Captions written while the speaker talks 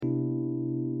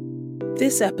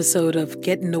This episode of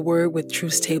Get in the Word with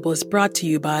Truth Table is brought to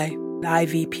you by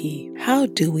IVP. How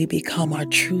do we become our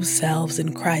true selves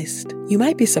in Christ? You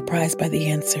might be surprised by the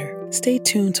answer. Stay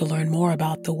tuned to learn more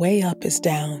about The Way Up is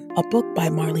Down, a book by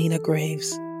Marlena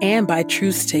Graves, and by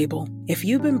Truth Table. If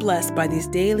you've been blessed by these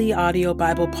daily audio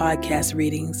Bible podcast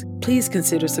readings, please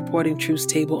consider supporting Truth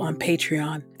Table on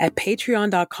Patreon at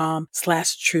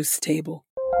patreon.com/truthstable.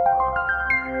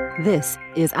 This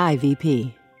is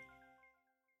IVP.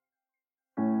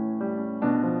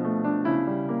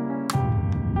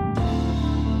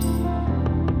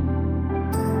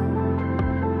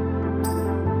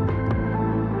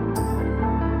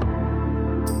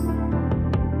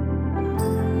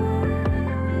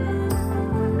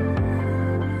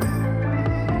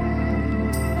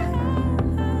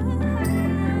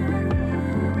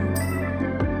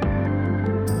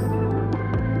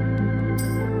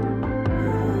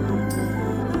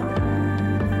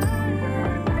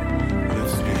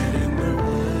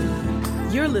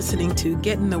 You're listening to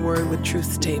Get in the Word with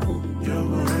Truth Table. Your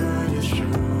word is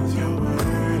truth, your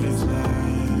word is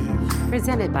life.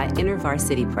 Presented by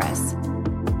InterVarsity Press.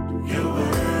 Your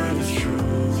word is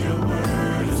truth, your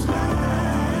word is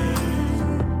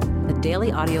life. The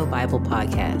daily audio Bible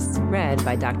podcast, read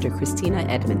by Dr. Christina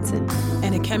Edmondson.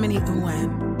 And Ekemini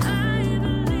Uwan.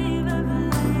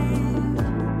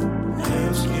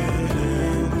 Let's get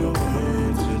in the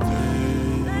word today.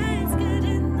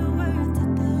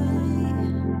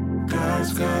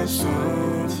 God's got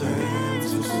something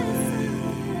to say.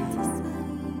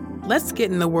 Let's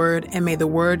get in the Word, and may the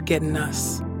Word get in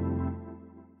us.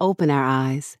 Open our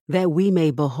eyes that we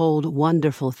may behold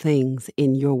wonderful things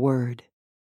in your word.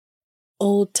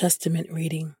 Old Testament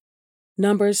reading.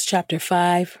 Numbers chapter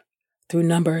 5 through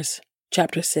Numbers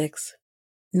chapter 6.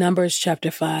 Numbers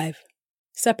chapter 5.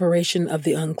 Separation of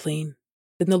the unclean.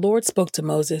 Then the Lord spoke to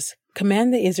Moses,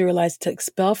 "Command the Israelites to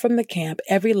expel from the camp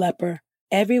every leper,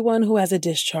 everyone who has a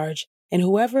discharge, and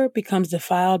whoever becomes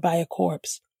defiled by a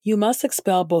corpse. You must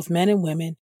expel both men and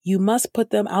women. You must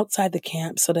put them outside the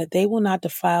camp so that they will not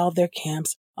defile their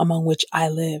camps among which I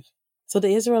live." So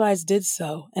the Israelites did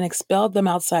so and expelled them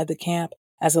outside the camp,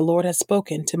 as the Lord had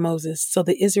spoken to Moses. So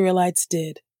the Israelites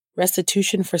did.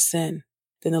 Restitution for sin.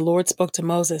 Then the Lord spoke to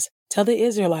Moses, "Tell the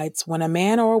Israelites, when a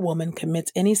man or a woman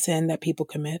commits any sin that people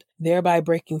commit, thereby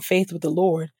breaking faith with the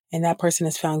Lord, and that person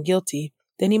is found guilty,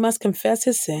 then he must confess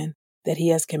his sin that he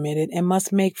has committed and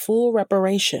must make full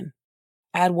reparation.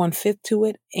 Add 1/5 to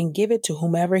it and give it to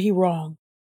whomever he wronged.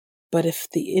 But if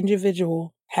the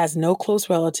individual has no close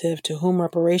relative to whom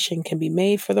reparation can be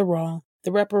made for the wrong,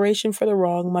 the reparation for the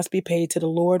wrong must be paid to the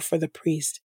Lord for the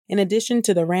priest, in addition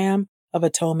to the ram of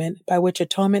atonement by which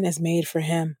atonement is made for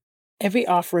him. Every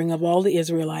offering of all the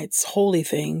Israelites' holy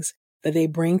things that they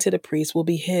bring to the priest will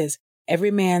be his.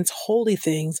 Every man's holy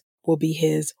things will be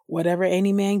his. Whatever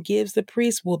any man gives the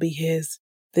priest will be his."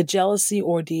 The jealousy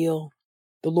ordeal.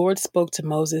 The Lord spoke to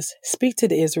Moses, "Speak to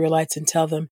the Israelites and tell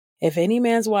them, if any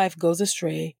man's wife goes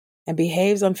astray and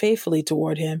behaves unfaithfully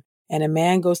toward him, and a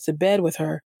man goes to bed with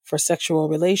her for sexual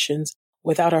relations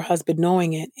without her husband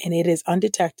knowing it, and it is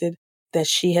undetected that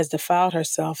she has defiled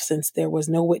herself since there was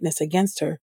no witness against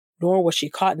her, nor was she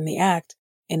caught in the act,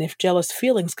 and if jealous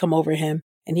feelings come over him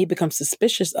and he becomes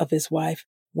suspicious of his wife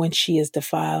when she is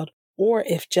defiled, or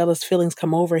if jealous feelings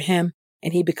come over him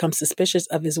and he becomes suspicious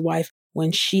of his wife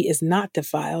when she is not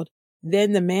defiled,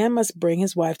 then the man must bring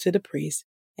his wife to the priest,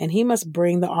 and he must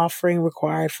bring the offering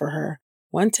required for her,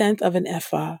 1/10 of an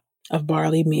ephah of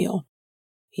barley meal.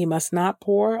 He must not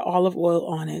pour olive oil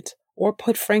on it or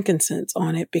put frankincense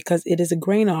on it, because it is a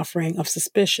grain offering of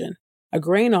suspicion, a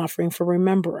grain offering for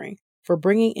remembering, for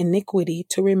bringing iniquity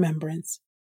to remembrance.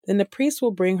 Then the priest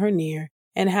will bring her near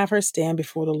and have her stand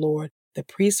before the Lord. The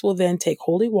priest will then take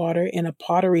holy water in a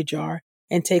pottery jar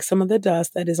and take some of the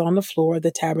dust that is on the floor of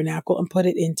the tabernacle and put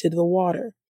it into the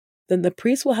water. Then the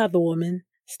priest will have the woman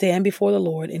stand before the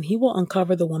Lord, and he will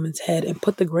uncover the woman's head and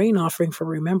put the grain offering for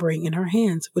remembering in her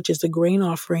hands, which is the grain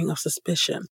offering of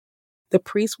suspicion. The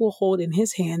priest will hold in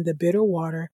his hand the bitter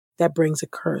water that brings a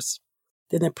curse.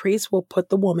 Then the priest will put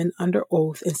the woman under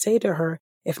oath and say to her,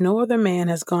 "If no other man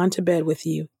has gone to bed with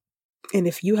you, and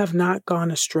if you have not gone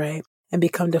astray and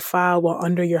become defiled while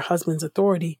under your husband's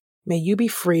authority, may you be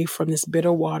free from this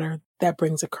bitter water that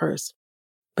brings a curse.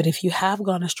 But if you have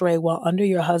gone astray while under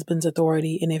your husband's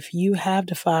authority, and if you have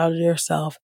defiled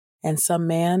yourself, and some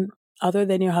man other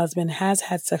than your husband has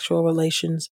had sexual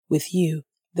relations with you,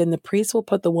 then the priest will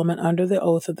put the woman under the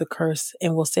oath of the curse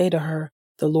and will say to her,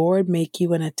 'The Lord make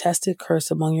you an attested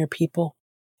curse among your people.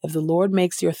 If the Lord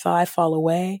makes your thigh fall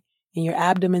away and your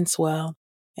abdomen swell,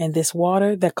 and this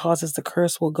water that causes the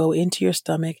curse will go into your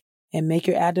stomach and make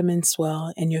your abdomen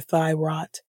swell and your thigh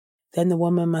rot. Then the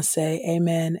woman must say,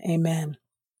 Amen, Amen.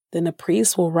 Then the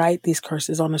priest will write these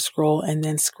curses on a scroll and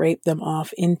then scrape them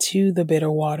off into the bitter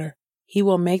water. He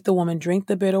will make the woman drink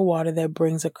the bitter water that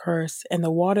brings a curse, and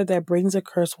the water that brings a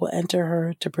curse will enter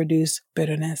her to produce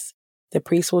bitterness. The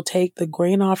priest will take the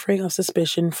grain offering of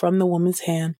suspicion from the woman's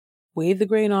hand, wave the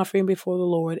grain offering before the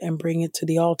Lord, and bring it to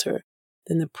the altar.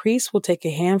 Then the priest will take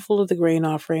a handful of the grain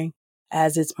offering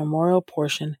as its memorial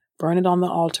portion, burn it on the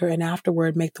altar, and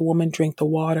afterward make the woman drink the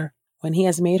water. When he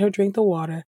has made her drink the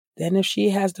water, then if she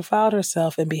has defiled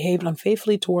herself and behaved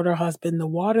unfaithfully toward her husband, the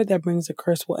water that brings a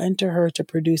curse will enter her to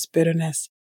produce bitterness.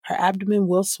 Her abdomen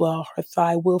will swell, her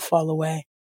thigh will fall away,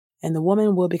 and the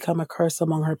woman will become a curse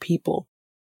among her people.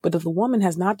 But if the woman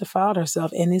has not defiled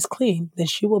herself and is clean, then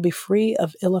she will be free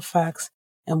of ill effects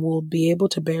and will be able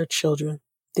to bear children.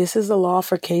 This is the law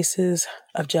for cases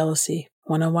of jealousy,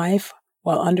 when a wife,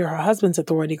 while under her husband's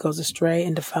authority, goes astray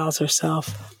and defiles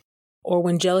herself, or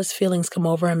when jealous feelings come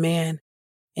over a man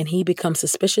and he becomes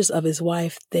suspicious of his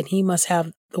wife, then he must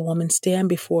have the woman stand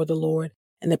before the Lord,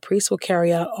 and the priest will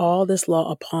carry out all this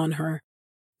law upon her.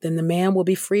 Then the man will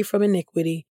be free from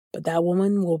iniquity, but that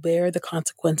woman will bear the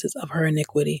consequences of her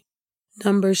iniquity.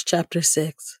 Numbers chapter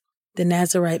 6. The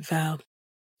Nazirite vow.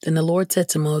 Then the Lord said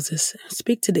to Moses,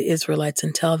 Speak to the Israelites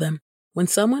and tell them, when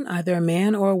someone, either a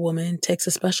man or a woman, takes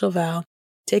a special vow,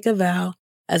 take a vow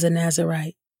as a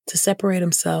Nazirite to separate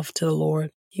himself to the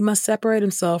Lord. He must separate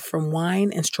himself from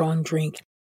wine and strong drink.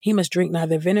 He must drink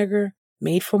neither vinegar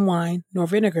made from wine nor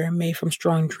vinegar made from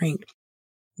strong drink.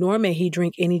 Nor may he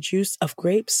drink any juice of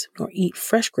grapes nor eat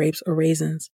fresh grapes or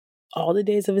raisins. All the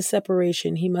days of his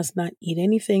separation he must not eat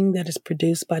anything that is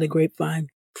produced by the grapevine,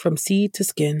 from seed to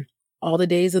skin. All the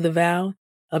days of the vow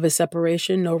of his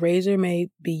separation no razor may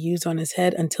be used on his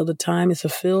head until the time is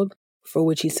fulfilled for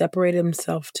which he separated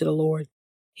himself to the Lord.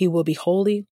 He will be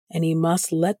holy, and he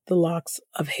must let the locks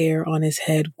of hair on his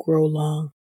head grow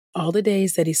long. All the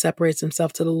days that he separates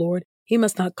himself to the Lord, he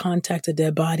must not contact a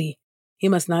dead body. He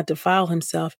must not defile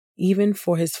himself, even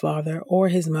for his father or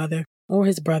his mother or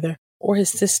his brother or his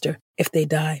sister, if they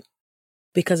die,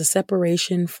 because a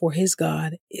separation for his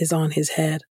God is on his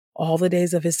head. All the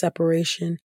days of his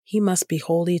separation, he must be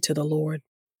holy to the Lord.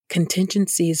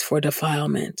 Contingencies for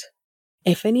defilement.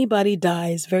 If anybody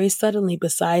dies very suddenly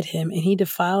beside him and he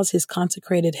defiles his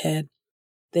consecrated head,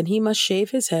 then he must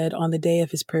shave his head on the day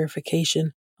of his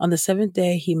purification. On the 7th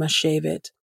day he must shave it.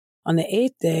 On the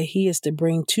 8th day he is to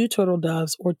bring 2 turtle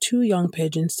doves or 2 young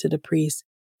pigeons to the priest,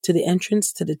 to the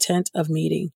entrance to the tent of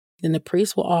meeting. Then the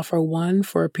priest will offer one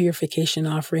for a purification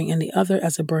offering and the other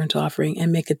as a burnt offering,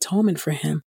 and make atonement for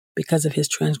him because of his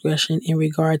transgression in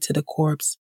regard to the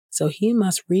corpse. So he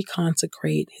must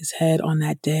reconsecrate his head on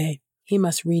that day. He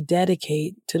must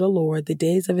rededicate to the Lord the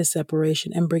days of his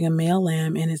separation and bring a male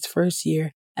lamb in its first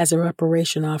year as a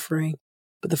reparation offering.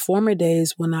 But the former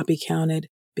days will not be counted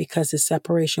because his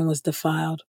separation was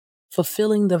defiled.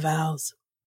 Fulfilling the vows.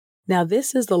 Now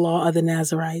this is the law of the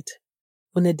Nazirite.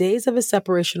 When the days of his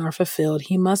separation are fulfilled,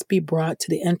 he must be brought to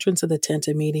the entrance of the tent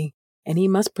of meeting, and he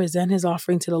must present his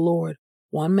offering to the Lord,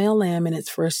 1 male lamb in its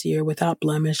first year without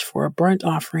blemish for a burnt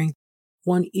offering,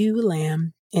 1 ewe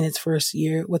lamb in its first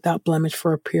year without blemish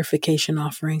for a purification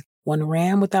offering, 1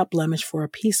 ram without blemish for a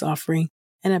peace offering,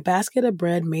 and a basket of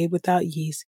bread made without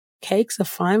yeast, cakes of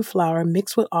fine flour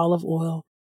mixed with olive oil,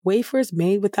 wafers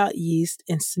made without yeast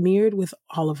and smeared with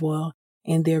olive oil,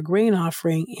 and their grain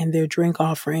offering and their drink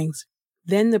offerings.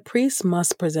 Then the priest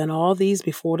must present all these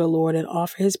before the Lord and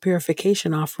offer his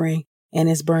purification offering and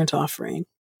his burnt offering.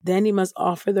 Then he must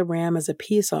offer the ram as a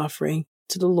peace offering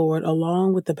to the Lord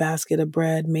along with the basket of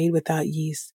bread made without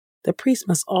yeast. The priest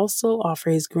must also offer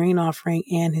his grain offering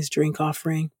and his drink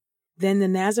offering. Then the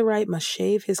Nazirite must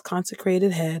shave his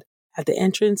consecrated head at the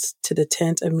entrance to the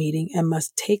tent of meeting and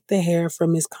must take the hair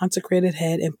from his consecrated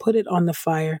head and put it on the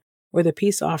fire where the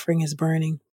peace offering is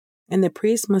burning. And the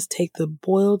priest must take the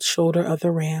boiled shoulder of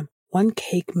the ram, 1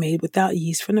 cake made without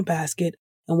yeast from the basket,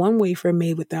 and 1 wafer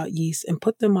made without yeast, and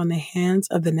put them on the hands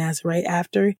of the Nazirite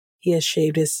after he has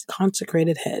shaved his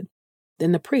consecrated head.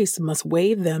 Then the priest must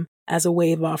wave them as a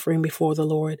wave offering before the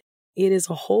Lord. It is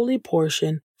a holy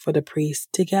portion for the priest,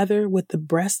 together with the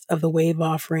breast of the wave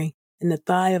offering and the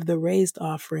thigh of the raised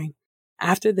offering.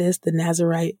 After this, the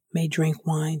Nazirite may drink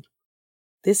wine.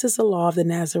 This is the law of the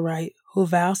Nazirite who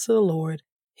vows to the Lord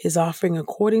his offering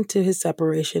according to his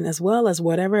separation, as well as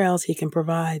whatever else he can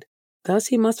provide. Thus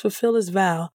he must fulfill his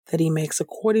vow that he makes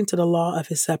according to the law of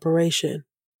his separation.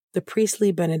 The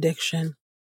priestly benediction.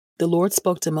 The Lord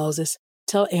spoke to Moses,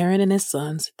 Tell Aaron and his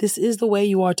sons, this is the way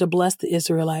you are to bless the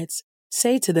Israelites.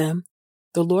 Say to them,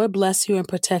 The Lord bless you and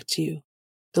protect you.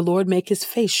 The Lord make his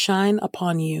face shine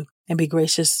upon you and be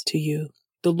gracious to you.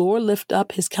 The Lord lift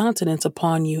up his countenance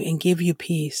upon you and give you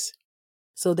peace.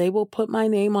 So they will put my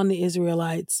name on the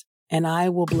Israelites, and I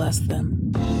will bless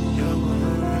them. Your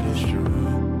word is true.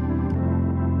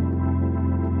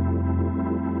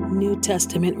 New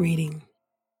Testament reading.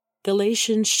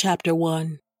 Galatians chapter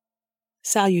 1.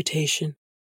 Salutation.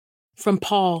 From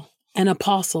Paul, an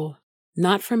apostle,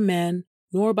 not from men,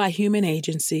 nor by human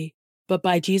agency, but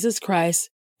by Jesus Christ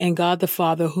and God the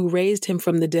Father who raised him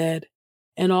from the dead,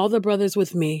 and all the brothers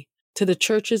with me, to the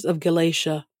churches of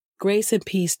Galatia, grace and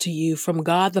peace to you from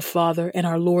God the Father and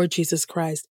our Lord Jesus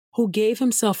Christ, who gave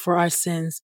himself for our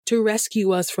sins to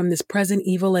rescue us from this present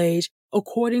evil age,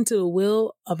 according to the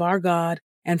will of our God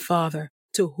and Father,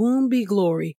 to whom be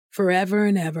glory forever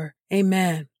and ever.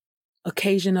 Amen.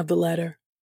 Occasion of the letter.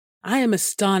 I am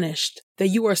astonished that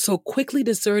you are so quickly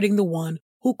deserting the one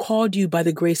who called you by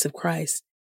the grace of Christ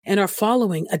and are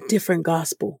following a different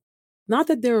gospel. Not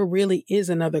that there really is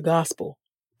another gospel,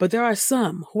 but there are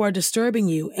some who are disturbing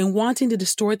you and wanting to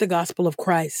distort the gospel of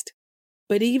Christ.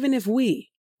 But even if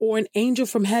we, or an angel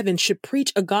from heaven, should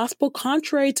preach a gospel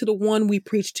contrary to the one we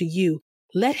preach to you,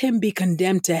 let him be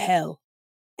condemned to hell.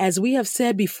 As we have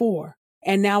said before,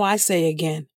 and now I say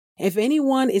again, if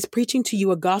anyone is preaching to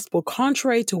you a gospel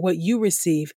contrary to what you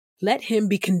receive, let him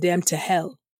be condemned to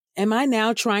hell. Am I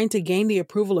now trying to gain the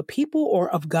approval of people or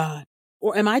of God?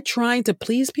 Or am I trying to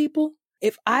please people?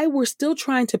 If I were still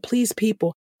trying to please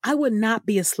people, I would not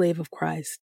be a slave of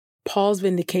Christ. Paul's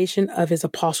vindication of his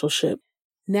apostleship.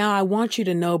 Now I want you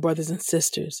to know, brothers and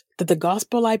sisters, that the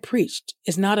gospel I preached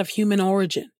is not of human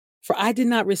origin, for I did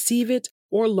not receive it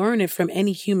or learn it from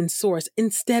any human source.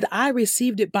 Instead, I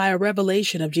received it by a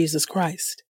revelation of Jesus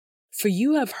Christ. For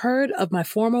you have heard of my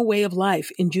former way of life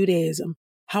in Judaism,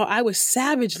 how I was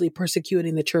savagely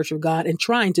persecuting the church of God and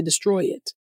trying to destroy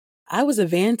it. I was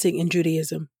advancing in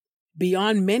Judaism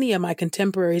beyond many of my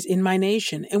contemporaries in my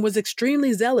nation and was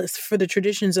extremely zealous for the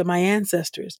traditions of my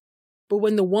ancestors. But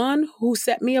when the one who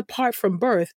set me apart from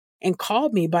birth and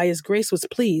called me by his grace was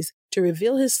pleased to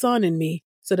reveal his Son in me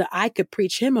so that I could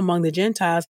preach him among the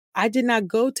Gentiles, I did not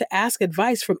go to ask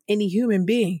advice from any human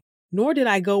being, nor did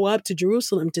I go up to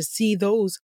Jerusalem to see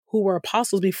those who were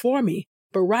apostles before me,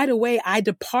 but right away I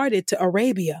departed to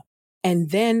Arabia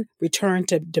and then returned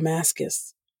to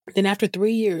Damascus. Then after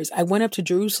 3 years, I went up to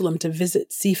Jerusalem to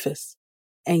visit Cephas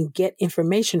and get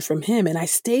information from him, and I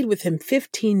stayed with him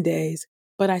 15 days,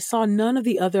 but I saw none of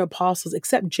the other apostles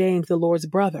except James, the Lord's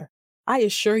brother. I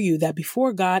assure you that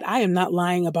before God, I am not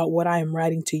lying about what I am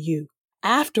writing to you.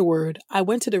 Afterward, I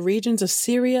went to the regions of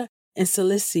Syria and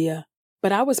Cilicia,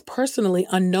 but I was personally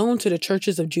unknown to the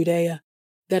churches of Judea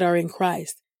that are in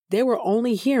Christ. They were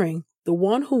only hearing, the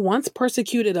one who once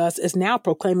persecuted us is now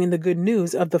proclaiming the good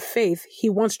news of the faith he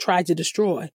once tried to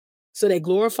destroy. So they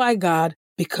glorify God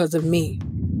because of me.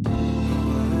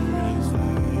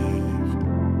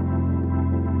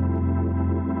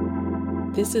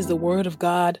 This is the word of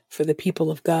God for the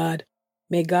people of God.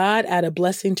 May God add a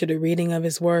blessing to the reading of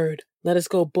his word. Let us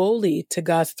go boldly to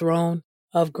God's throne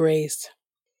of grace.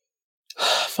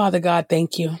 Father God,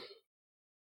 thank you.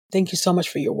 Thank you so much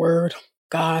for your word,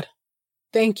 God.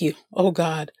 Thank you, oh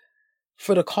God,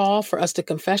 for the call for us to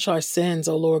confess our sins,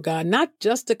 oh Lord God, not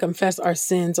just to confess our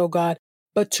sins, oh God,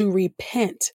 but to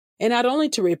repent. And not only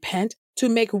to repent, to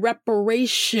make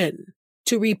reparation,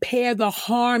 to repair the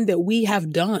harm that we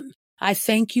have done. I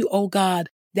thank you, oh God,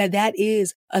 that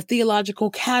is a theological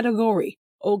category,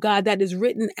 oh God, that is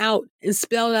written out and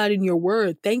spelled out in your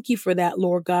word. Thank you for that,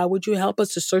 Lord God. Would you help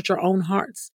us to search our own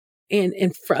hearts and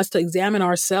for us to examine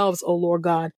ourselves, oh Lord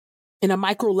God, in a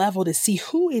micro level to see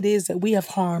who it is that we have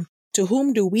harmed, to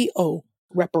whom do we owe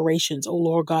reparations, oh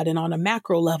Lord God, and on a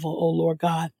macro level, oh Lord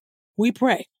God, we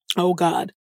pray, oh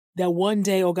God, that one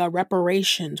day, oh God,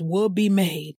 reparations will be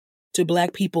made to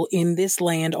Black people in this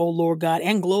land, oh Lord God,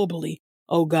 and globally,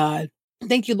 oh God.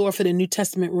 Thank you, Lord, for the New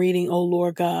Testament reading, oh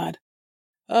Lord God.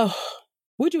 Oh,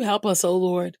 would you help us, oh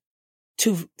Lord,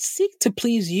 to seek to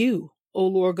please you, oh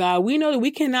Lord God. We know that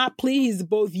we cannot please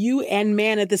both you and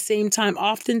man at the same time.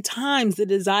 Oftentimes, the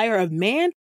desire of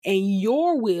man and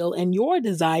your will and your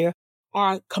desire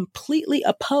are completely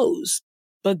opposed.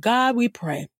 But God, we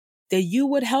pray that you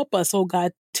would help us, oh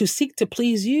God, to seek to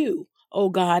please you, oh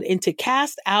God, and to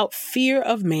cast out fear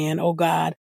of man, oh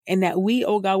God, and that we,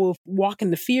 oh God, will walk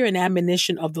in the fear and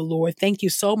admonition of the Lord. Thank you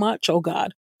so much, oh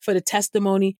God, for the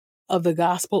testimony of the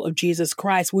gospel of Jesus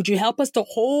Christ. Would you help us to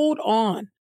hold on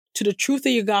to the truth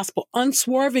of your gospel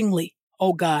unswervingly,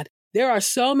 oh God? There are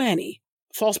so many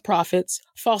false prophets,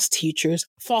 false teachers,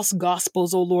 false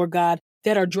gospels, oh Lord God,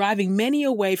 that are driving many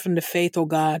away from the faith, oh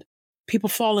God. people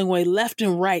falling away left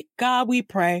and right. God, we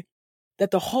pray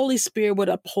that the Holy Spirit would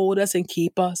uphold us and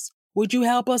keep us. Would you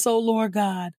help us, O Lord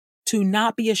God, to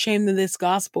not be ashamed of this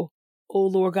gospel, O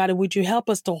Lord God, and would you help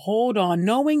us to hold on,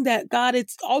 knowing that, God,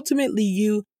 it's ultimately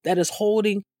you that is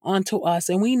holding onto us.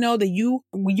 And we know that you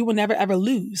will never, ever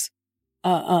lose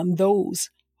those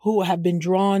who have been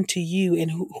drawn to you and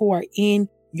who are in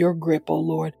your grip, O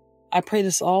Lord. I pray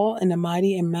this all in the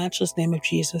mighty and matchless name of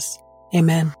Jesus.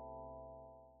 Amen.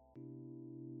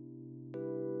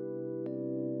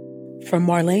 From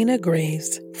Marlena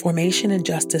Graves, formation and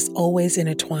justice always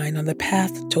intertwine on the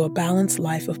path to a balanced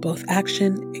life of both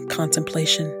action and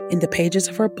contemplation. In the pages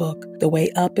of her book, The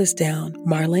Way Up is Down,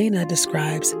 Marlena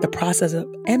describes the process of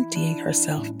emptying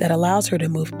herself that allows her to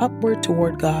move upward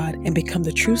toward God and become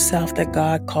the true self that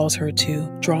God calls her to.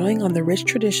 Drawing on the rich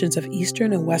traditions of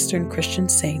Eastern and Western Christian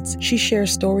saints, she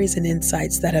shares stories and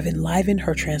insights that have enlivened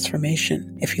her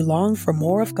transformation. If you long for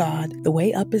more of God, The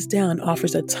Way Up is Down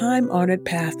offers a time-honored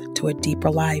path to a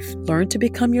deeper life. Learn to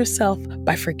become yourself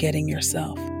by forgetting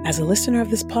yourself. As a listener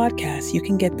of this podcast, you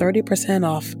can get 30%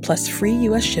 off plus free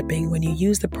U.S. shipping when you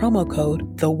use the promo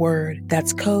code The Word.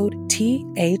 That's code THEWORD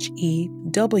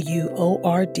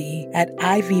at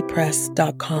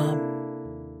ivpress.com.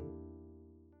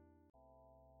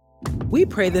 We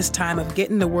pray this time of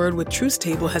Getting the Word with Truth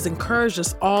Table has encouraged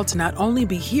us all to not only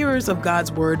be hearers of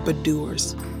God's Word, but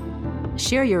doers.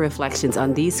 Share your reflections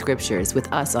on these scriptures with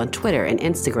us on Twitter and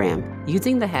Instagram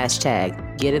using the hashtag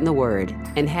 #GetInTheWord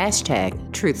and hashtag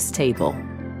 #TruthsTable.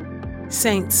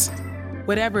 Saints,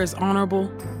 whatever is honorable,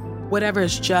 whatever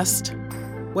is just,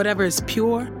 whatever is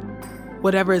pure,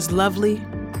 whatever is lovely,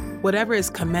 whatever is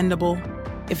commendable,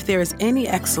 if there is any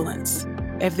excellence,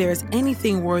 if there is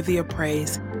anything worthy of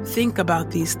praise, think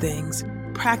about these things,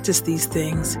 practice these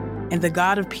things, and the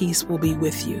God of peace will be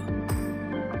with you.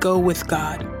 Go with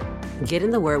God. Get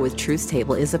in the Word with Truth's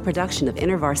Table is a production of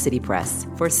InterVarsity Press.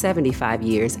 For 75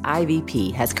 years,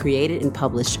 IVP has created and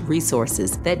published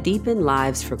resources that deepen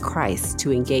lives for Christ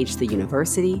to engage the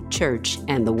university, church,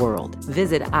 and the world.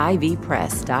 Visit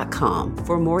ivpress.com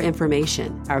for more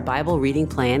information. Our Bible reading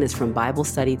plan is from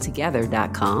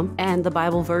BibleStudyTogether.com, and the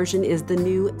Bible version is the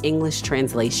new English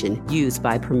translation used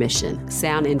by permission.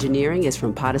 Sound engineering is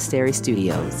from Podastery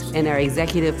Studios, and our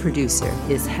executive producer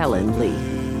is Helen Lee.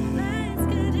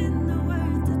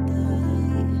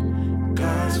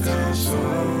 God's got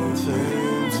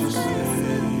something to say.